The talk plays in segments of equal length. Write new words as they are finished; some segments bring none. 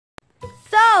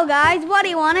So guys, what do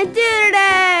you want to do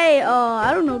today?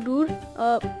 I don't know, dude.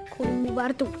 Cody, move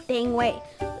out of the dang way.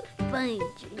 Fine,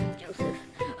 Joseph.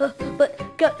 But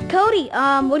Cody,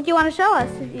 what do you want to show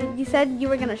us? You said you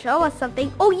were gonna show us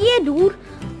something. Oh yeah, dude.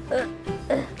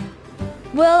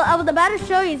 Well, I was about to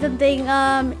show you something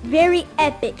very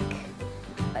epic.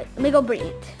 Let me go bring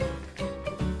it.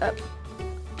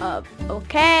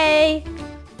 Okay.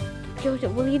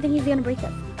 Joseph, what do you think he's gonna break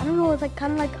us? I don't know. It's like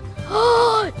kind of like,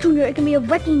 oh, Junior, it can be a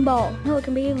wrecking ball. No, it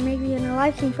can be maybe in a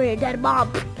live stream for your dead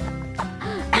mom. Dude,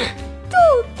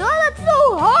 that's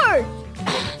so hard.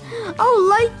 I don't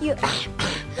like you.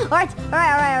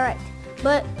 Alright.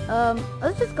 But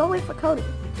let's just go wait for Cody.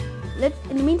 In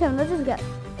the meantime, let's just guess.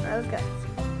 Alright, let's guess.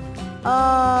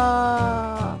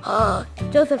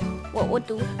 Joseph, what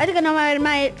do? I think I know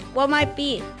what might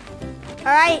be.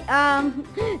 Alright,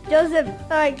 Joseph,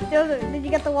 did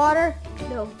you get the water?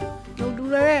 No,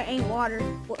 dude, there ain't water.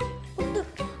 What the?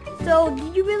 So,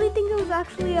 did you really think it was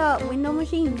actually a window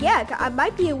machine? Yeah, it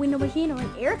might be a window machine or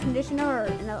an air conditioner or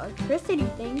an electricity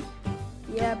thing.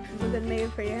 Yeah, we're gonna make it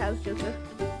for your house, Joseph.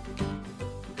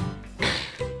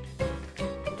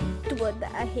 Dude,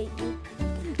 I hate you.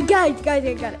 Guys,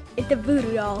 I got it. It's a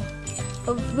voodoo doll.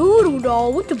 A voodoo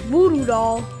doll? What's a voodoo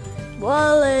doll?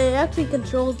 Well, it actually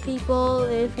controls people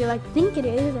if you like think it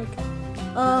is. Like,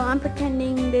 I'm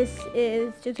pretending this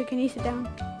is Joseph. Can you sit down?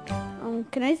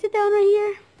 Can I sit down right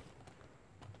here?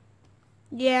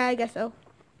 Yeah, I guess so.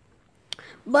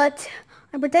 But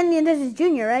I'm pretending this is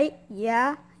Junior, right?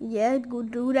 Yeah, good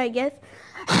dude, I guess.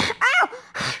 Ow!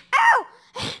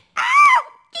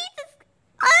 Jesus!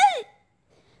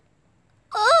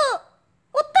 Oh!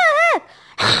 What the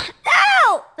heck?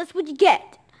 Ow! That's what you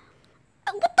get.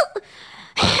 What the?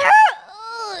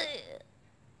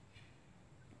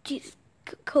 Jeez,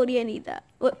 Cody, I need that.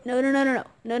 What? No.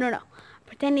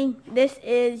 Pretending this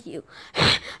is you.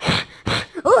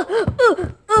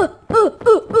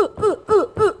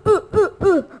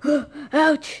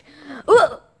 Ouch.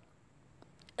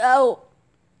 Ow.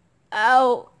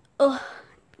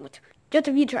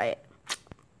 Joseph, you try it.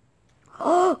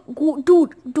 Oh,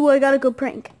 dude, I got a good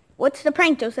prank. What's the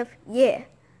prank, Joseph? Yeah.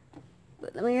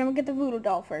 Let me get the voodoo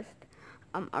doll first.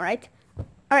 Alright.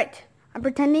 I'm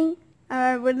pretending.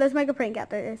 Let's make a prank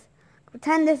after this.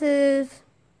 Pretend this is.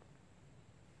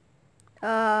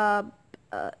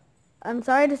 I'm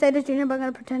sorry to say this, Junior, but I'm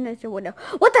gonna pretend it's your window.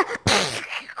 What the?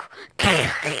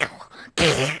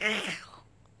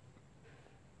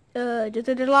 Just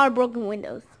there's a lot of broken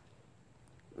windows.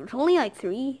 It's only like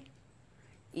 3.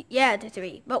 Yeah, it's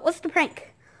 3. But what's the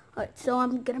prank? Alright, so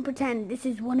I'm gonna pretend this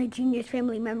is one of Junior's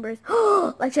family members.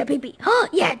 Like your baby.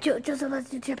 Yeah, Joseph, let's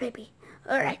do your baby.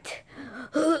 Alright.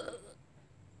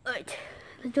 Alright,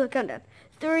 let's do a countdown.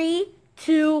 3,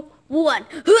 2, 1.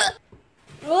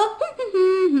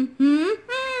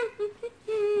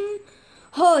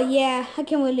 Oh yeah, I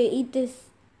can't wait to eat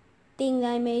this thing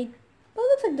I made. Oh, it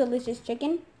looks like delicious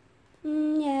chicken.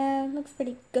 Yeah, it looks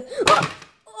pretty good.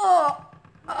 Oh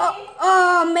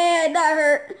man, that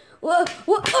hurt.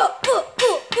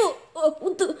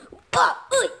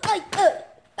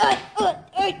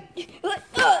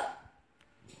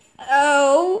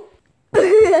 Oh.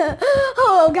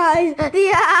 Oh, guys.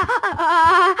 Yeah.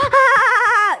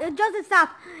 Joseph, stop.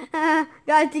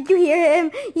 Guys, did you hear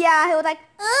him? Yeah, he was like,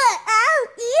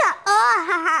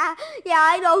 yeah,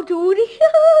 I know, dude.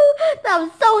 That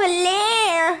was so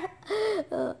hilarious.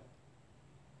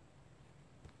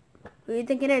 Who are you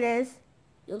thinking it is?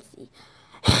 You'll see.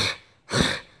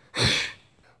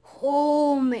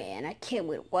 Oh man, I can't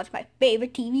wait to watch my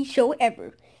favorite TV show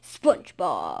ever,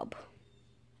 SpongeBob.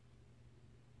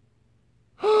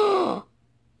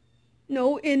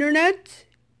 No internet?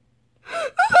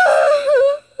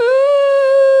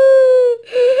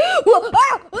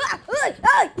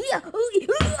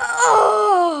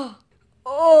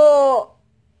 Oh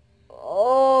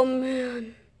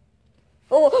man.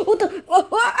 Oh, what the?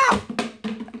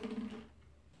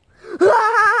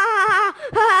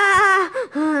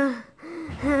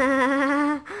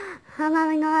 I'm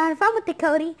having a lot of fun with it,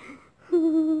 Cody.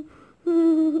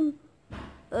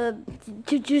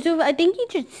 Joseph, I think you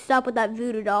should stop with that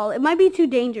voodoo doll. It might be too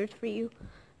dangerous for you.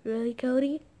 Really,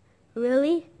 Cody?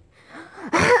 Really?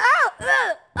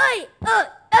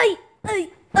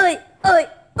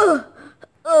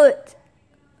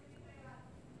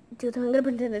 Joseph, I'm gonna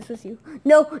pretend this was you.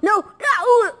 No.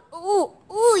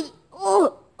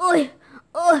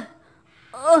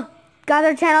 God,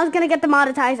 our channel is gonna get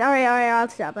demonetized. Alright, I'll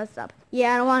stop.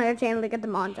 Yeah, I don't want our channel to get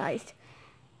demonetized.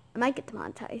 I might get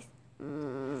demonetized.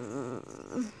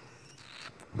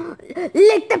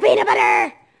 Lick the peanut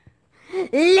butter!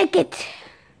 Lick it!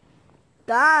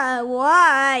 God,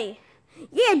 why?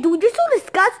 Yeah, dude, you're so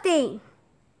disgusting.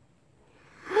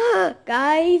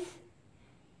 Guys,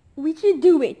 we should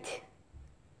do it.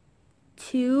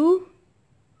 To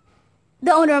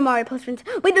the owner of Mario Plus Friends.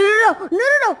 Wait, no.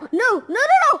 No!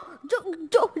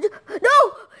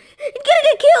 He's gonna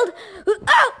get killed! No,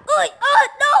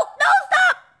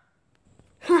 stop!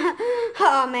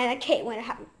 Oh man, I can't wait to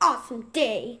have an awesome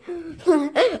day.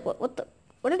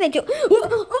 What did they do?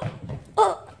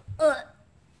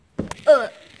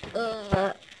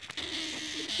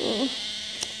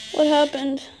 What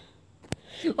happened?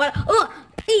 What?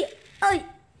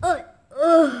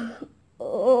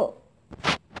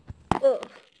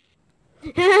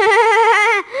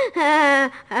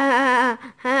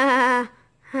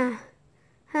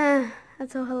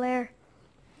 That's so hilarious.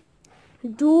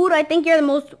 Dude, I think you're the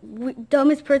most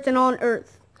dumbest person on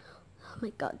earth. Oh my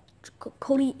god.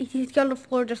 Cody, he's on the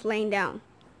floor just laying down.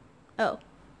 Oh.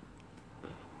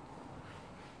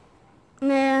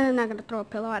 Nah, I'm not gonna throw a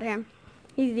pillow at him.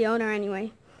 He's the owner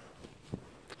anyway.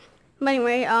 But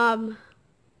anyway, I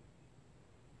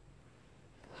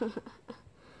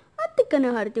think I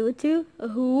know how to do it too.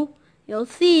 Who? You'll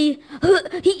see.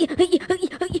 What are you doing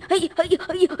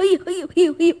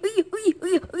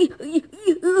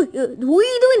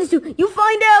this to? You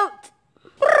find out.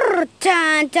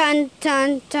 Dun, dun,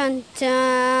 dun, dun,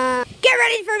 dun. Get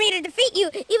ready for me to defeat you.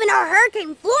 Even though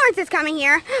Hurricane Florence is coming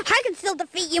here, I can still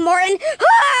defeat you, Morton.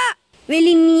 Ah!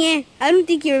 Really, Nia? I don't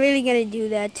think you're really gonna do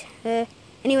that.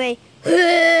 Anyway.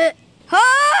 Ah!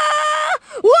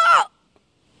 Whoa!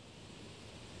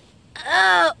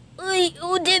 Oh,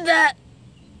 who did that?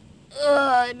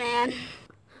 Oh, man.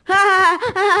 I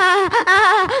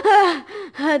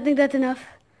think that's enough.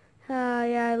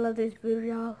 Yeah, I love this voodoo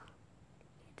doll.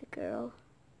 The girl.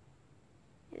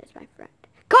 It is my friend.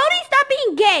 Cody, stop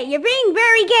being gay. You're being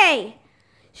very gay.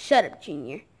 Shut up,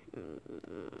 Junior.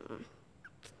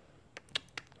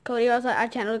 Cody, also, our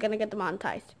channel is going to get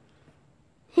demonetized.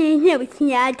 No, it's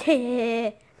not.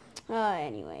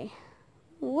 Anyway.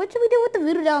 What should we do with the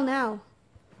voodoo doll now?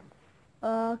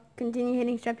 Continue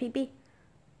hitting strap pee-pee.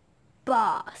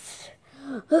 Boss.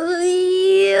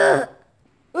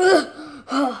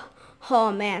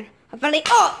 Oh man. I finally.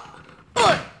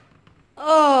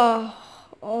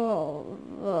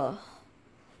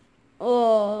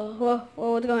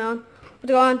 What's going on?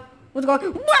 What's going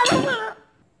on?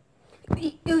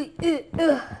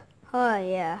 Oh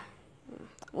yeah.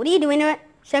 What are you doing to it?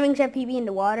 Shoving strap pee-pee in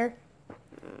the water?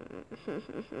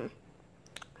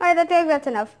 Alright, I think that's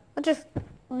enough. Let's just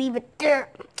leave it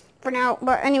there for now.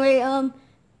 But anyway,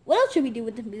 what else should we do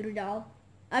with the voodoo doll?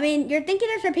 I mean, you're thinking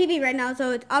of Strap Pee-Pee right now,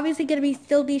 so it's obviously going to be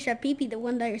still be Strap Pee-Pee, the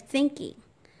one that you're thinking.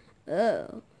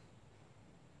 Oh.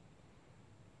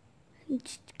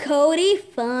 Cody,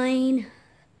 fine.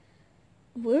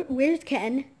 Where's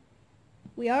Ken?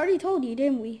 We already told you,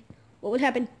 didn't we? What would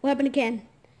happen? What happened to Ken?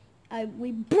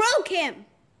 We broke him!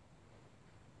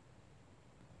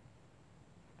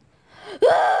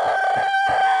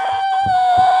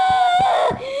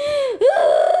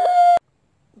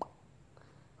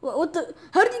 What the?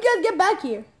 How did you guys get back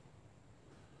here?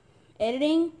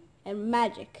 Editing and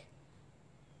magic.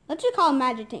 Let's just call it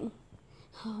magiting.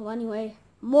 Oh, anyway,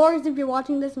 Morgs, if you're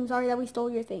watching this, I'm sorry that we stole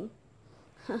your thing.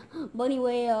 But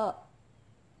anyway,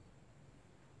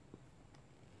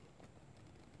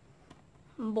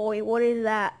 boy, what is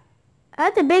that?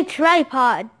 That's a big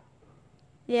tripod.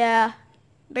 Yeah,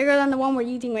 bigger than the one we're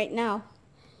using right now.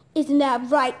 Isn't that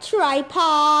right,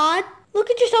 tripod? Look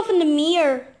at yourself in the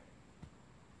mirror.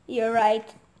 You're right.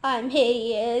 I'm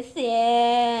hideous.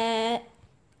 Yeah.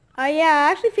 Yeah,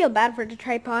 I actually feel bad for the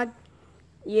tripod.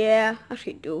 Yeah, I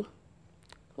actually do.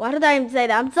 Why did I even say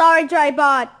that? I'm sorry,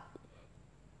 tripod.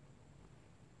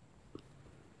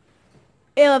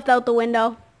 It left out the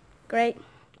window. Great.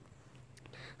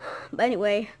 But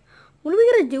anyway, what are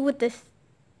we gonna do with this?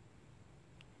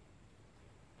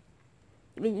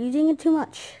 You've been using it too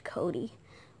much, Cody.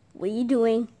 What are you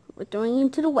doing? We're throwing you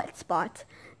into the wet spot.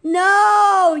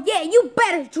 No! Yeah, you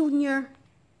better, Junior.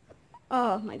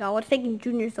 Oh my god, what's taking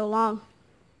Junior so long?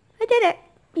 I did it.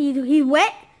 He's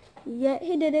wet? Yeah,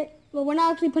 he did it. But we're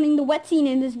not actually putting the wet scene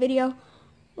in this video.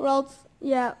 Or else,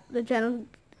 yeah, the channel,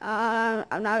 his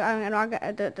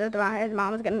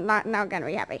mom is not gonna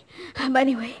be happy. But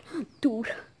anyway,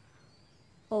 dude.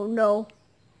 Oh no.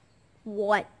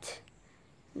 What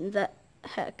the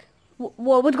heck?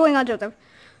 What's going on, Joseph?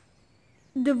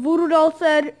 The voodoo doll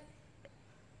said,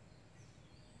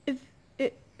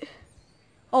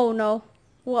 oh no.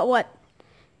 What?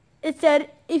 It said,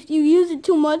 if you use it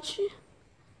too much,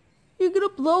 you're gonna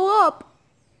blow up.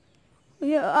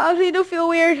 Yeah, I actually do feel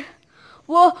weird.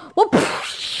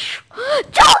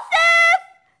 Joseph!